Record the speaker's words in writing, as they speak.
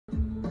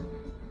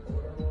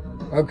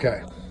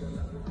Okay,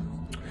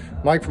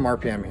 Mike from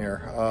RPM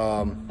here.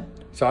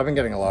 So I've been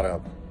getting a lot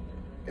of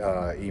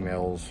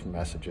emails,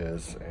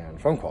 messages,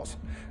 and phone calls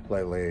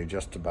lately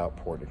just about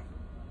porting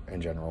in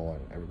general,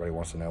 and everybody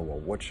wants to know, well,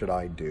 what should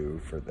I do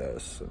for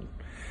this, and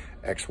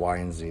X, Y,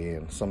 and Z,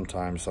 and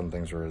sometimes some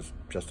things are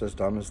just as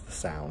dumb as the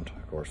sound.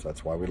 Of course,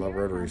 that's why we love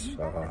rotaries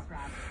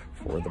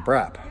for the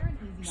BRAP.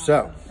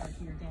 So,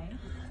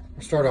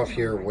 we'll start off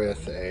here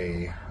with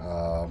a,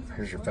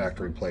 here's your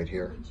factory plate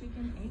here,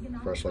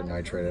 freshly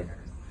nitrated,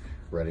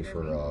 ready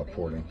for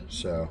porting.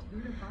 So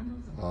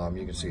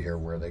you can see here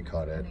where they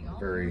cut it.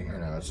 Very,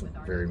 it's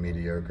very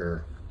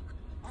mediocre,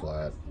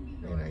 flat.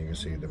 You can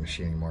see the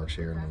machining marks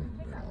here, and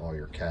then all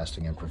your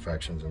casting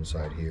imperfections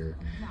inside here,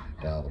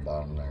 down at the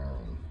bottom there,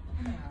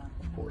 and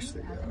of course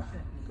the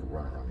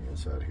runner on the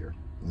inside here.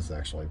 This is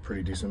actually a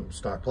pretty decent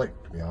stock plate,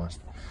 to be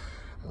honest.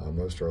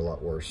 Most are a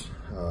lot worse.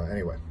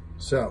 Anyway,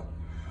 so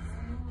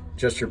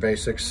just your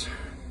basics.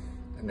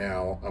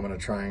 Now I'm going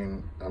to try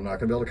and, I'm not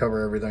going to be able to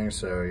cover everything,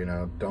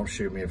 so, don't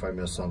shoot me if I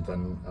miss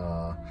something.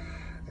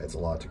 It's a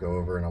lot to go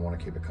over, and I want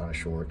to keep it kind of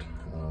short.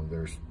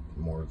 There's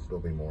more, there'll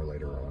be more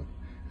later on.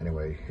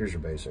 Anyway, here's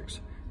your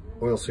basics.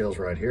 Oil seals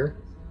right here,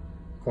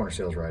 corner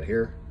seals right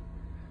here.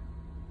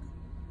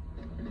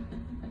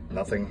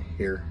 Nothing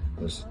here.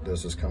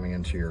 This is coming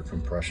into your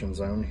compression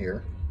zone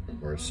here,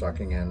 where it's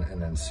sucking in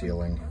and then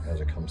sealing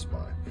as it comes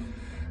by.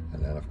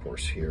 And then of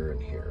course here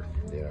and here,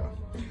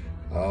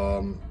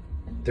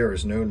 there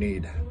is no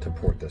need to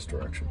port this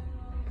direction.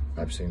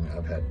 I've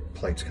had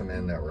plates come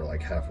in that were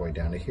like halfway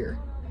down to here.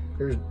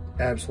 There's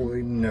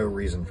absolutely no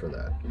reason for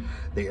that.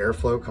 The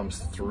airflow comes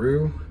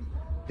through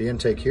the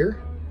intake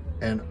here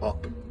and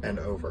up and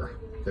over.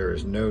 There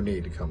is no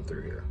need to come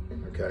through here,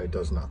 okay? It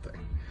does nothing.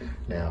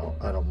 Now,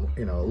 I don't,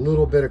 a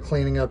little bit of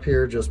cleaning up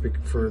here just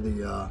for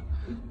the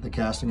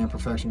casting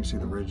imperfection. You see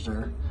the ridge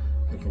there?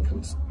 It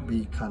can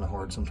be kind of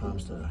hard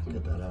sometimes to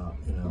get that out,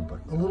 but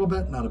a little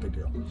bit, not a big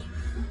deal.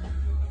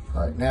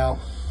 All right, now,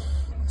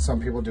 some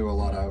people do a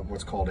lot of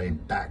what's called a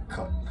back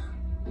cut,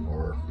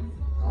 or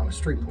on a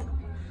street port.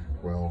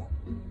 Well,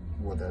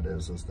 what that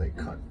is they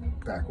cut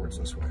backwards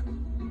this way,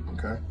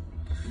 okay?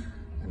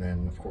 And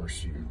then, of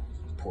course, you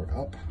port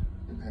up,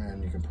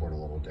 and you can port a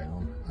little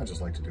down. I just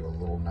like to do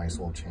a nice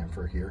little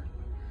chamfer here.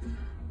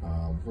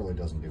 Really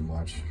doesn't do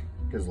much.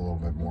 Gives a little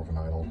bit more of an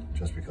idle,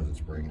 just because it's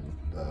bringing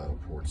the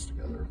ports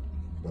together.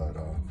 But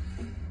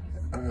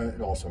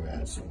it also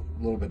adds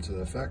a little bit to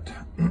the effect.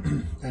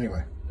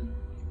 Anyway,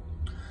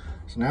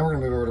 so now we're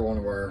gonna move over to one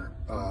of our,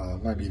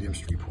 my medium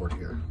street port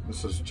here.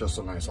 This is just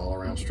a nice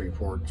all-around street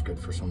port. It's good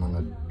for someone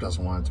that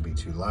doesn't want it to be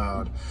too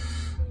loud.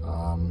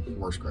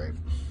 Works great.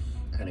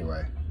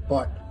 Anyway,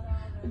 but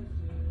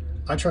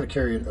I try to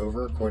carry it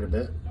over quite a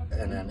bit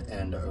and then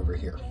end over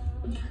here.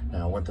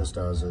 Now what this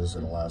does is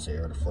it allows the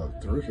air to flow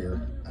through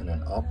here and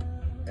then up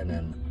and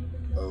then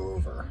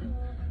over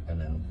and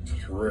then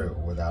through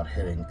without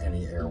hitting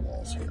any air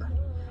walls here,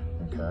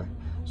 okay?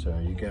 So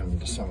you get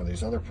into some of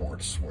these other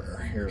ports where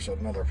here's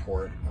another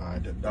port. I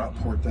did not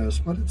port this,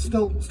 but it's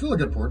still a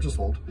good port, just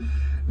hold.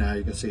 Now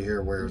you can see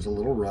here where it's a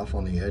little rough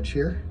on the edge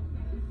here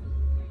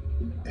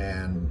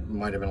and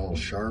might have been a little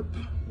sharp,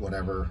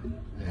 whatever.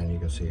 And you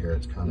can see here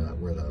it's kind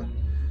of where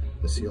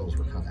the seals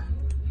were kind of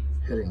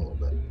hitting a little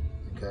bit,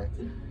 okay?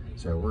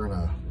 So we're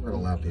gonna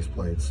lap these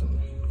plates and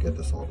get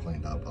this all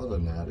cleaned up. Other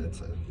than that,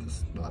 it's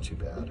not too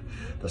bad.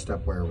 The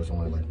step wear was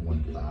only like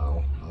 1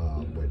 thou,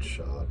 which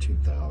 2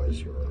 thou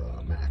is your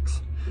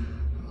max.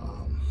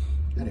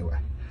 Anyway,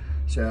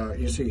 so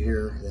you see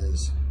here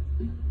is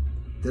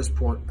this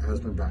port has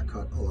been back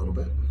cut a little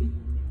bit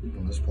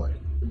on this plate.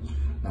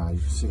 Now you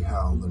can see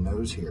how the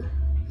nose here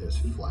is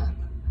flat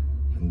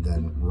and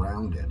then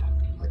rounded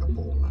like a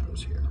bull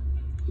nose here.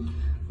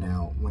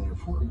 Now when your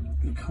port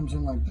it comes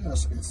in like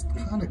this,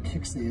 it kind of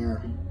kicks the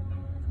air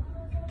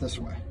this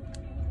way.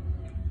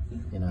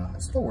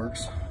 It still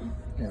works,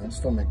 it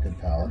still make good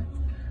power,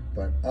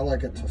 but I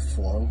like it to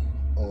flow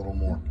a little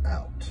more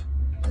out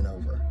and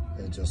over.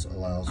 It just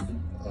allows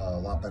a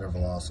lot better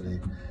velocity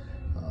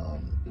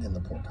in the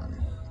port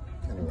timing.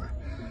 Anyway,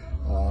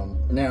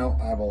 now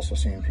I've also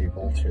seen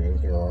people too,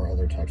 there are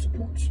other types of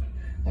ports.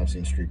 I've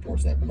seen street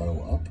ports that bow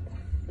up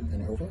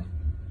and over.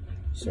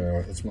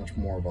 So it's much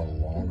more of a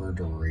longer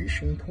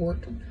duration port,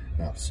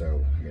 not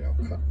so,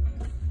 cut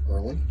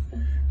early.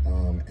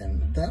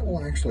 And that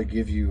will actually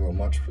give you a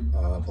much,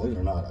 believe it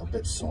or not, a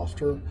bit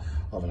softer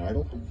of an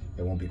idle.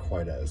 It won't be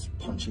quite as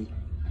punchy.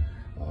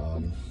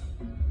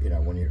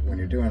 When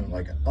you're doing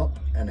like up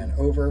and then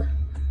over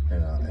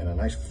and a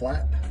nice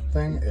flat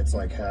thing, it's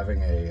like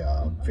having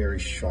a very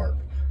sharp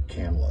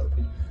cam lobe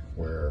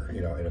where,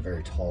 in a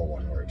very tall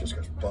one where it just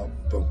goes boom,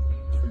 boom.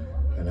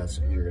 And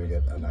you're gonna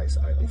get a nice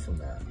idle from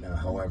that. Now,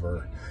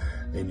 however,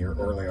 in your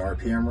early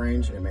RPM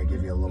range, it may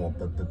give you a little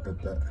bit,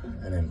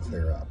 and then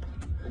clear up.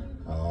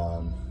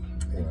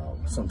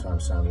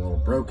 Sometimes sound a little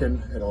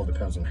broken. It all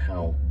depends on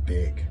how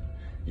big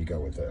you go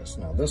with this.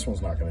 Now, this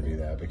one's not gonna do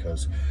that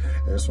because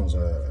this one's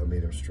a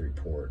medium street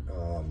port.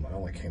 I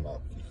only came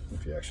up,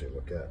 if you actually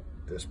look at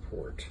this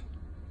port,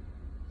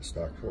 the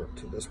stock port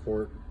to this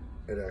port,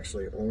 it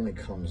actually only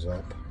comes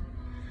up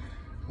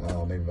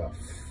maybe about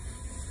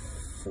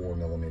 4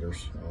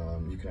 millimeters.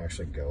 You can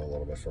actually go a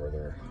little bit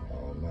further.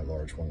 My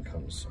large one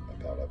comes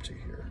about up to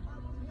here.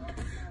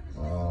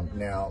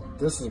 Now,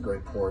 this is a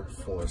great port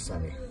for a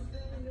semi.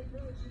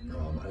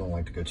 I don't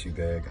like to go too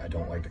big. I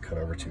don't like to cut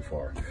over too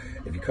far.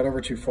 If you cut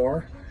over too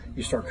far,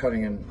 you start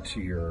cutting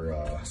into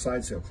your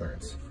side seal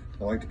clearance.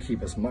 I like to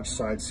keep as much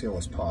side seal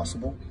as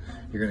possible.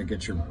 You're gonna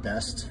get your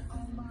best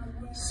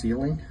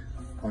sealing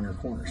on your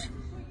corners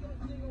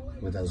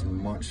with as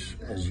much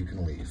as you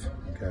can leave,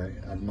 okay?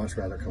 I'd much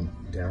rather come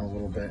down a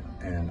little bit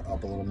and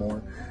up a little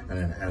more and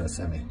then add a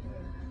semi.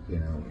 You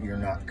know, you're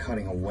not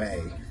cutting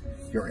away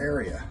your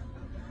area.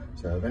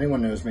 So if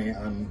anyone knows me,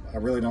 I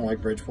really don't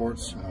like bridge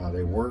ports.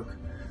 They work.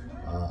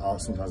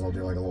 Sometimes I'll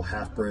do like a little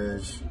half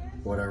bridge,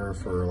 whatever,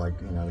 for like,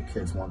 you know, the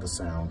kids want the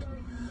sound,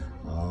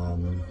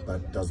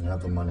 but doesn't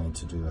have the money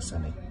to do a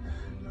semi.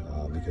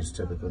 Because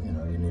typically, you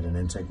know, you need an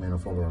intake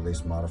manifold or at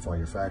least modify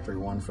your factory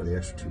one for the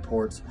extra 2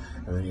 ports,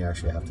 and then you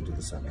actually have to do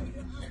the semi,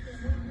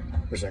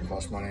 which then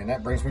costs money. And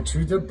that brings me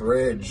to the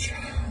bridge.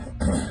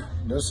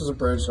 This is a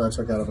bridge that I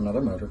took out of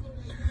another motor.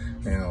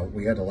 Now,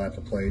 we had to lap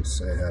the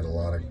plates. It had a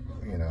lot of,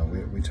 you know,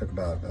 we took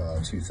about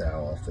 2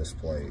 thou off this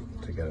plate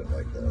to get it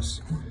like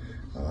this.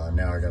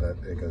 Now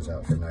it goes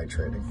out for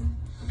nitrating.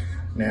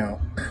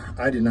 Now,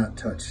 I did not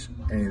touch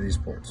any of these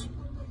ports.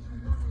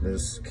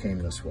 This came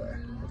this way,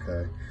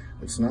 okay?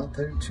 It's not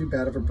too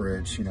bad of a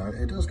bridge. You know,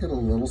 it does get a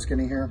little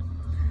skinny here,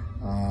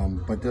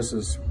 but this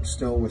is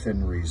still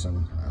within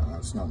reason.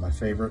 It's not my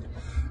favorite.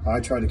 I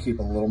try to keep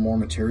a little more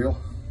material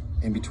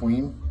in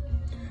between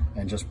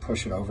and just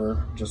push it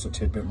over just a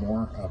tidbit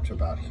more up to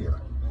about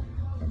here,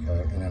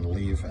 okay? And then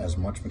leave as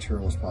much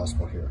material as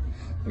possible here,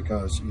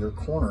 because your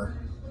corner,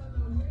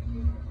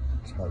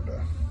 it's hard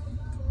to,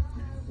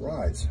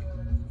 rides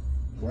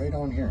right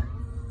on here,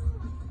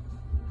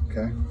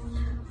 okay?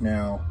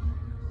 Now,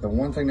 the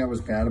one thing that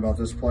was bad about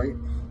this plate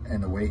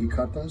and the way he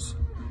cut this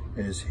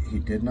is he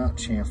did not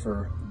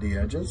chamfer the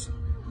edges,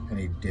 and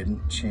he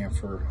didn't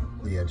chamfer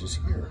the edges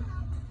here.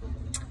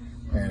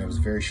 And it was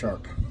very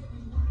sharp,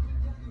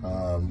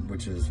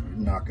 which is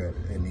not good.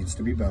 It needs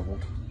to be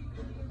beveled.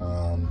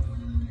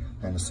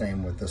 And the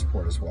same with this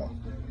port as well.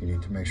 You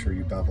need to make sure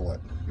you bevel it.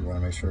 You want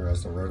to make sure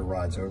as the rotor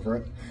rides over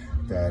it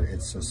that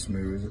it's a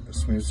smooth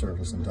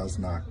surface and does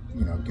not,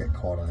 you know, get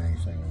caught on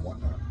anything and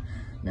whatnot.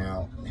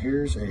 Now,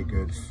 here's a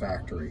good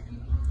factory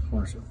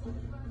corner seal,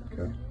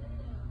 okay?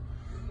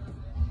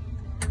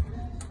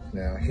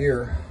 Now,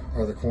 here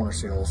are the corner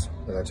seals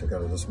that I took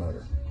out of this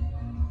motor.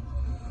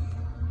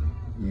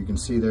 You can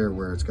see there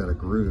where it's got a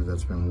groove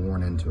that's been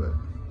worn into it.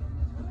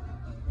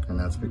 And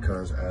that's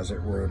because as it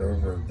rode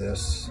over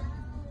this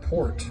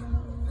port,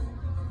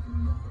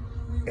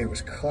 it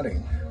was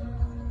cutting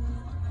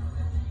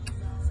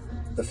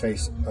the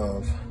face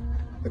of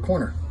the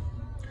corner.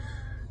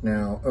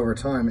 Now, over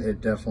time,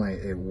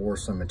 it wore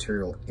some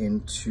material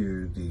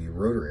into the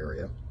rotor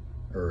area,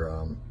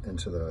 or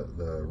into the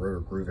rotor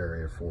groove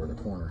area for the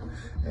corner,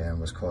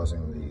 and was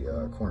causing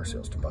the corner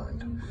seals to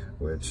bind,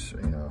 which,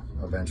 you know,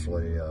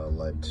 eventually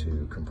led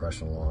to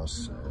compression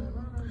loss and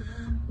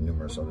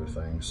numerous other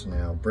things.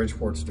 Now, bridge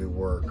ports do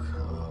work.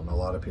 A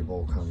lot of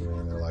people come to me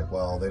and they're like,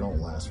 well, they don't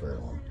last very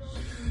long.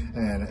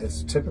 And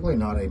it's typically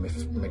not a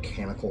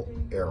mechanical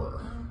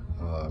error.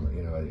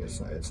 You know,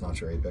 it's not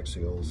your apex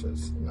seals.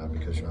 It's not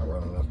because you're not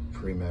running enough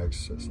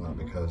premix. It's not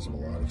because of a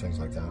lot of things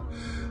like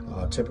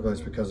that. Typically,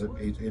 it's because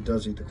it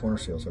does eat the corner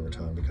seals over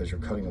time because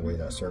you're cutting away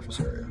that surface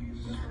area.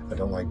 I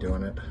don't like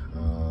doing it.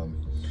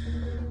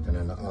 And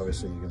then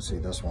obviously you can see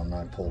this one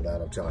I pulled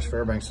out of Josh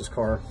Fairbanks'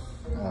 car.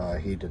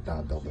 He did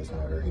not build this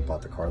motor. He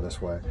bought the car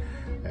this way.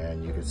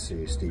 And you can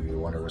see Stevie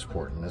Wonder was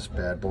porting this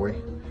bad boy.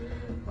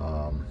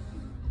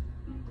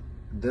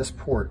 This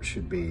port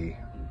should be,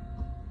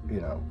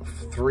 you know,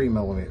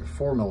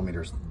 4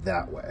 millimeters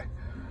that way,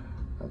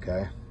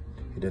 okay?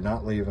 He did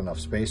not leave enough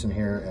space in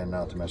here, and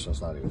not to mention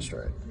it's not even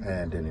straight,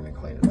 and didn't even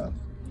clean it up.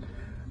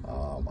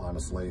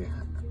 Honestly,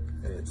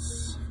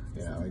 it's,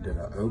 you know, he did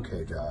an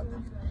okay job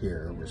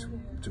here, which,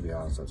 to be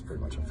honest, that's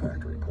pretty much a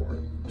factory port,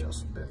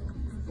 just been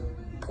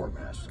port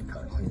matched and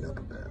kind of cleaned up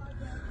a bit.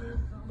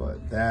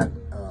 But that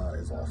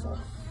is awful.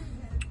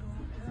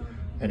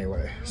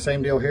 Anyway,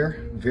 same deal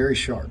here, very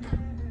sharp.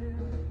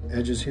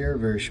 Edges here,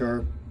 very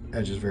sharp.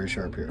 Edges very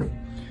sharp here.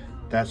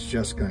 That's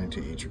just going to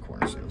eat your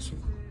corner seals.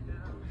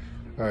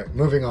 All right,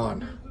 moving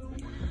on.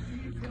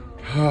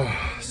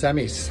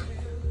 Semis.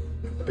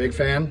 Big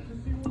fan.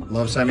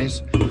 Love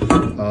semis.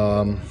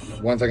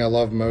 One thing I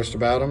love most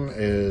about them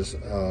is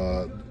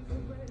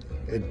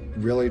it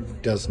really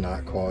does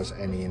not cause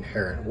any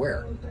inherent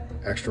wear,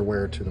 extra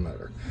wear to the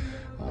motor.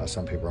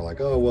 Some people are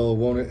like, oh, well,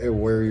 won't it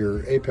wear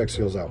your apex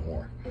seals out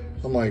more?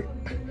 I'm like,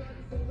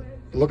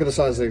 look at the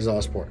size of the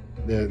exhaust port.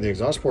 The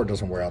exhaust port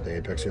doesn't wear out the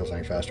apex seals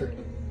any faster.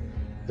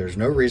 There's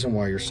no reason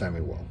why your semi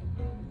will,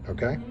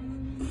 okay?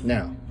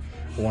 Now,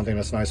 the one thing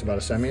that's nice about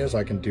a semi is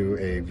I can do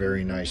a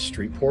very nice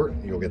street port.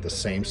 You'll get the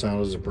same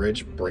sound as a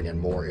bridge, bring in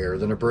more air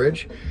than a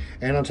bridge.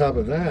 And on top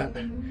of that,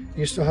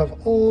 you still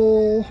have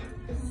all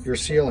your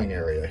sealing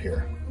area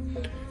here.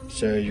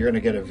 So you're going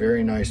to get a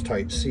very nice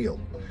tight seal.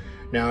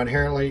 Now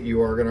inherently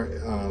you are going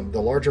to,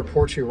 the larger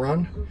ports you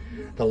run,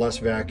 the less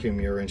vacuum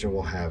your engine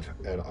will have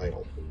at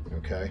idle,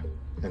 okay?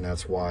 And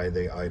that's why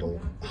they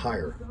idle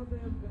higher.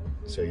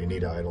 So you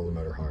need to idle the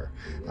motor higher.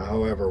 Now,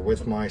 however,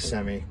 with my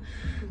semi,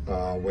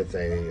 with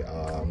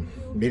a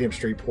medium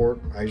street port,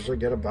 I usually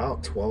get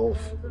about 12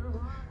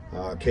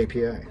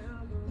 kPa.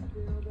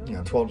 You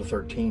know, 12 to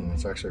 13,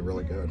 it's actually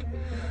really good.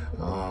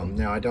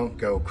 Now I don't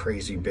go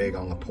crazy big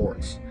on the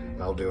ports.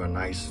 I'll do a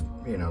nice,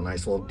 you know,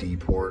 nice little D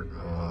port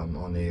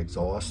on the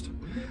exhaust.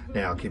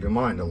 Now keep in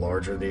mind, the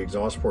larger the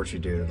exhaust ports you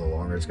do, the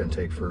longer it's going to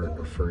take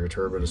for your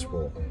turbo to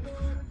spool.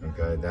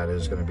 Okay, that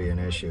is going to be an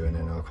issue, and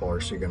then of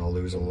course you're going to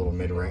lose a little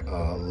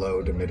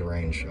low to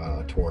mid-range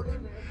torque.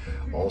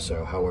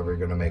 Also, however, you're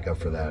going to make up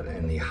for that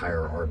in the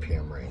higher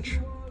RPM range.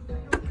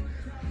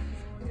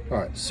 All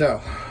right, so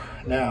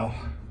now,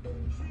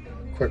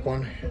 quick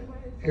one.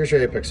 Here's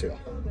your apex seal.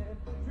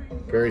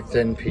 Very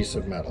thin piece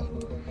of metal.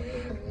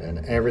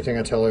 And everything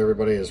I tell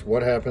everybody is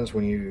what happens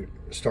when you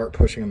start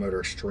pushing a motor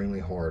extremely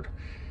hard,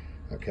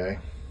 okay?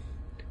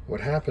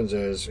 What happens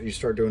is you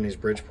start doing these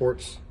bridge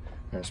ports,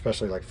 and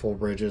especially like full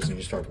bridges, and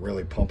you start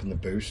really pumping the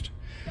boost.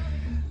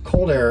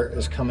 Cold air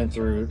is coming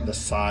through the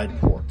side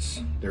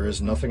ports. There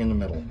is nothing in the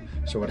middle.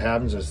 So what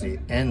happens is the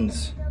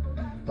ends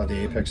of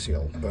the apex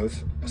seal,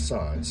 both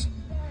sides,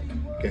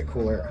 get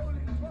cool air.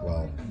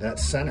 Well, that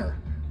center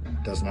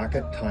does not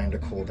get time to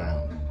cool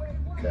down,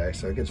 okay?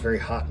 So it gets very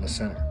hot in the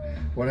center.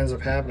 What ends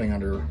up happening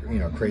under, you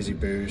know, crazy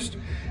boost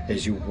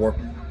is you warp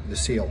the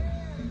seal.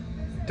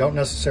 Don't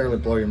necessarily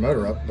blow your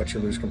motor up, but you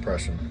lose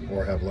compression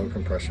or have low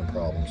compression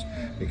problems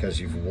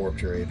because you've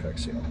warped your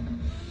apex seal.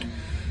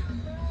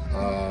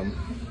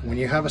 When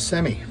you have a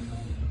semi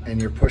and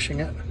you're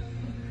pushing it,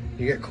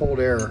 you get cold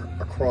air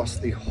across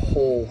the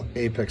whole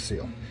apex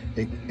seal.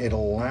 It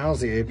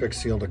allows the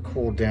apex seal to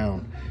cool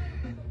down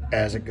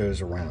as it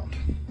goes around,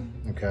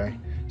 okay?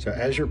 So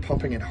as you're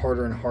pumping it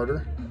harder and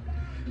harder,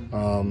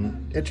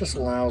 it just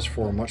allows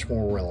for a much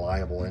more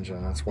reliable engine,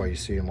 and that's why you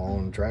see them all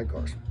in drag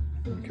cars.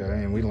 Okay,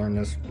 and we learned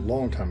this a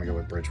long time ago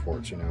with bridge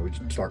ports. You know, we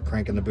start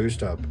cranking the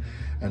boost up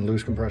and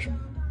lose compression.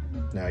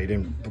 Now, you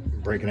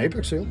didn't break an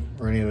apex seal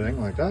or anything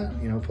like that.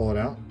 You know, pull it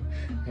out,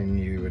 and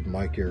you would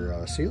mic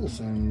your seals,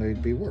 and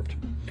they'd be warped.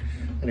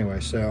 Anyway,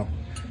 so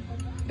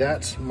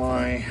that's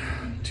my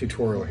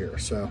tutorial here.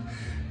 So,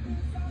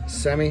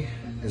 semi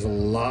is a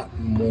lot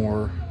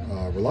more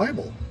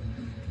reliable,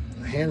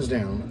 hands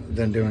down,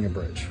 than doing a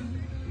bridge.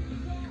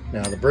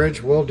 Now the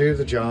bridge will do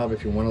the job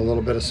if you want a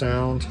little bit of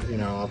sound. You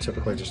know, I'll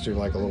typically just do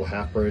like a little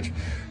half bridge,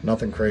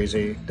 nothing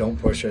crazy. Don't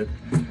push it.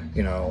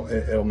 You know,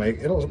 it'll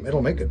make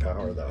good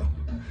power though.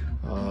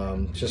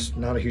 Just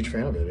not a huge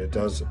fan of it. It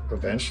does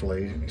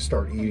eventually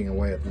start eating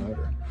away at the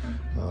motor.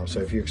 So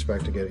if you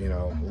expect to get, you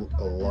know,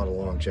 a lot of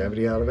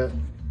longevity out of it,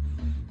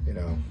 you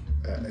know,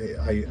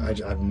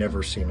 I've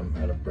never seen them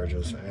out of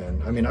bridges.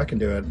 And I mean, I can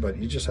do it, but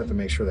you just have to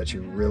make sure that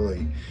you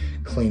really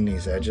clean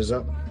these edges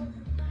up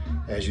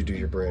as you do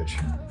your bridge,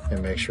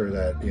 and make sure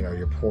that, you know,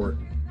 your port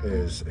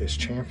is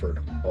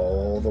chamfered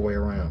all the way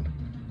around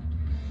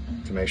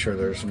to make sure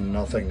there's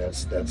nothing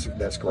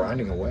that's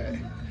grinding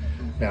away.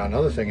 Now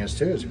another thing is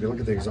too, is if you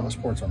look at the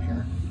exhaust ports on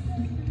here,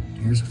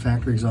 here's a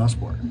factory exhaust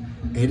port.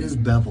 It is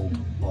beveled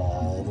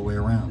all the way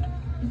around,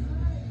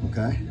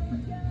 okay?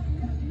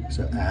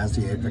 So as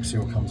the apex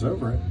seal comes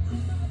over it,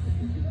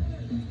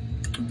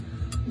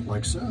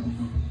 like so,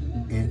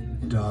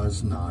 it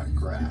does not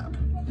grab.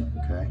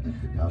 Okay.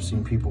 Now I've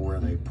seen people where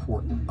they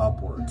port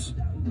upwards,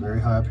 very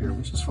high up here,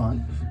 which is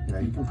fine. You know,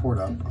 you can port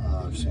up.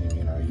 I've seen,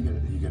 you know,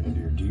 you get into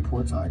your D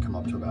ports. I come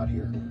up to about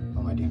here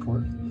on my D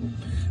port, and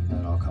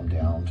then I'll come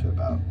down to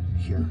about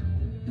here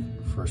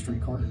for a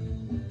street car.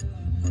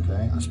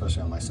 Okay,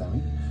 especially on my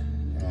semi,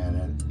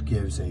 and it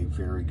gives a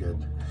very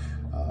good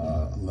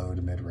low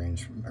to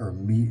mid-range, or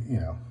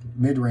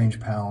mid-range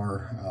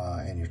power,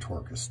 and your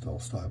torque is still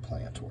have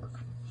plenty of torque.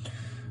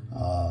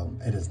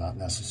 It is not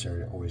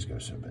necessary to always go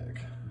so big.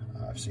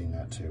 I've seen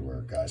that too,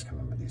 where guys come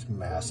in with these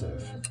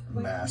massive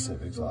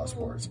exhaust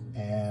ports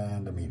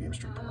and a medium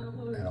street port,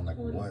 and I'm like,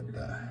 what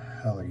the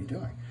hell are you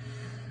doing?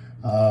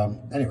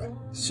 Anyway,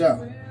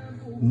 so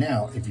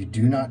now if you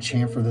do not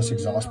chamfer this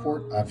exhaust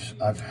port,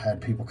 I've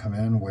had people come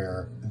in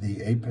where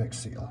the apex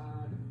seal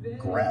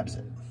grabs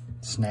it,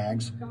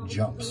 snags,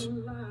 jumps,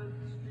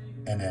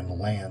 and then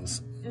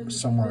lands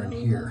somewhere in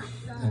here,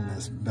 in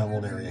this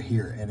beveled area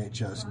here, and it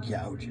just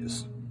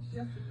gouges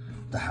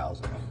the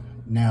housing.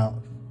 Now,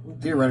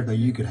 theoretically,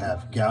 you could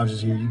have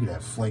gouges here, you could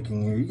have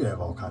flaking here, you could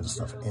have all kinds of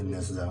stuff in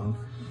this zone,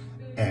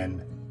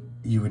 and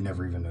you would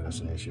never even notice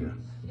an issue.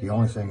 The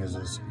only thing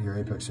is your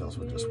apex seals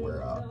would just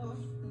wear out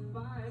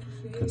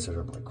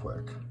considerably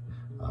quick,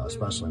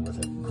 especially with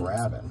it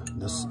grabbing.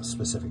 This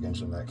specific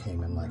engine that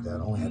came in like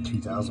that only had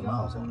 2,000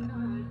 miles on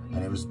it,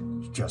 and it was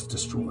just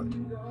destroyed.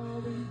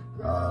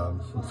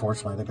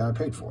 Unfortunately, the guy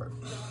paid for it,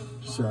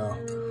 so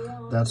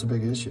that's a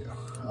big issue.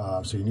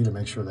 So you need to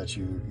make sure that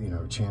you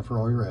chamfer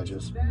all your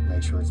edges,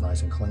 make sure it's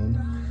nice and clean.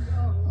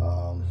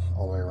 all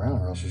the way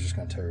around, or else you're just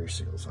going to tear your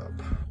seals up.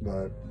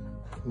 But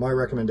my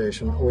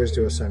recommendation, always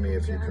do a semi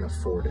if you can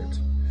afford it.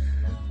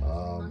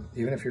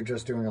 Even if you're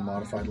just doing a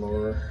modified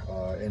lower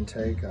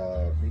intake,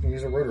 you can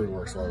use a Rotary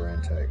Works lower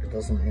intake. It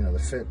doesn't, you know, the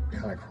fit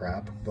kind of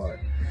crap, but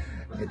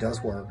it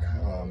does work.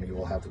 You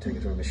will have to take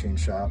it to a machine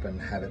shop and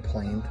have it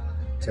planed,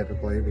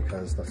 typically,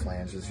 because the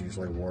flanges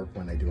usually warp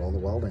when they do all the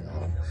welding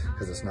on them,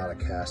 because it's not a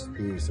cast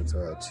piece, it's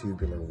a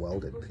tubular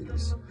welded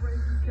piece.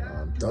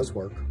 Does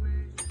work,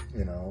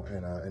 you know,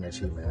 in a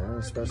cheap manner,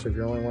 especially if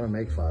you only want to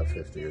make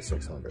 550 or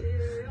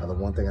 600. Now, the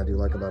one thing I do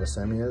like about a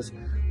semi is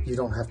you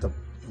don't have to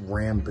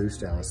ram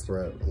boost down its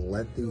throat.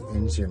 Let the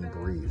engine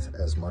breathe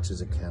as much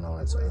as it can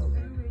on its own,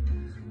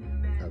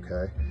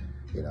 okay?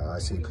 You know, I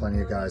see plenty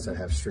of guys that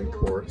have street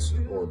ports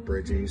or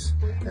bridgies,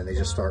 and they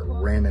just start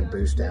ramming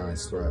boost down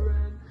its throat,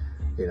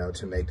 you know,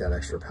 to make that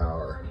extra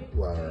power.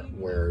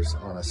 Whereas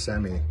on a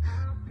semi,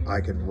 I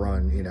could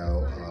run, you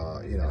know,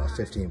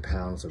 15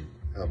 pounds of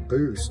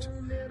boost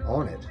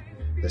on it,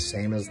 the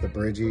same as the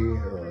bridgie,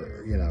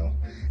 or, you know,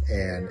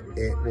 and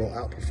it will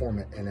outperform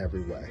it in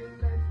every way.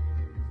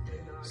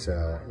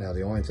 So now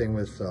the only thing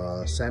with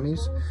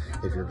semis,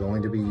 if you're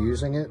going to be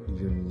using it,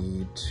 you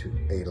need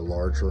a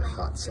larger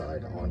hot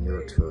side on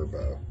your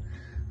turbo,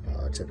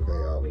 typically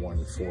a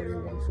 140,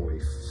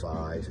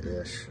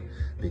 145-ish,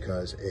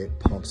 because it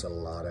pumps a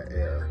lot of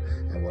air.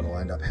 And what will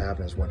end up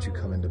happening is once you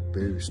come into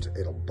boost,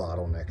 it'll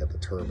bottleneck at the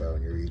turbo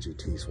and your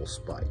EGTs will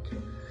spike.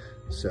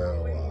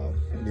 So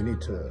you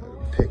need to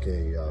pick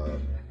a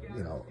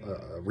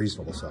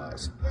reasonable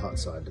size hot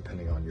side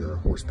depending on your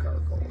horsepower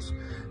goals.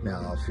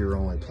 Now, if you're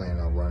only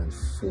planning on running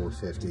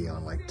 450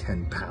 on like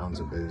 10 pounds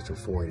of boost, or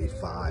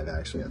 485,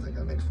 actually, I think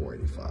I made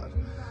 485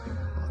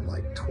 on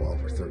like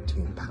 12 or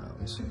 13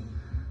 pounds.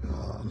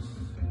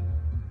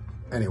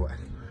 Anyway,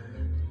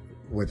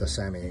 with a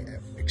semi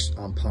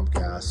on pump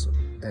gas,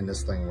 and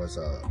this thing was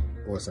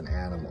an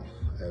animal.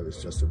 It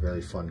was just a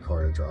very fun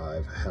car to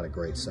drive, had a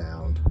great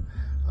sound.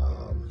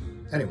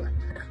 Anyway,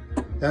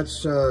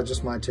 that's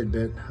just my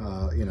tidbit.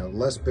 You know,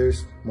 less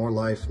boost, more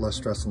life, less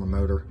stress on the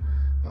motor.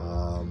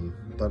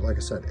 But like I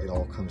said, it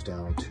all comes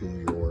down to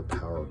your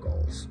power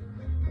goals.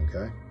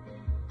 Okay?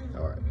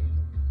 All right.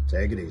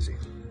 Take it easy.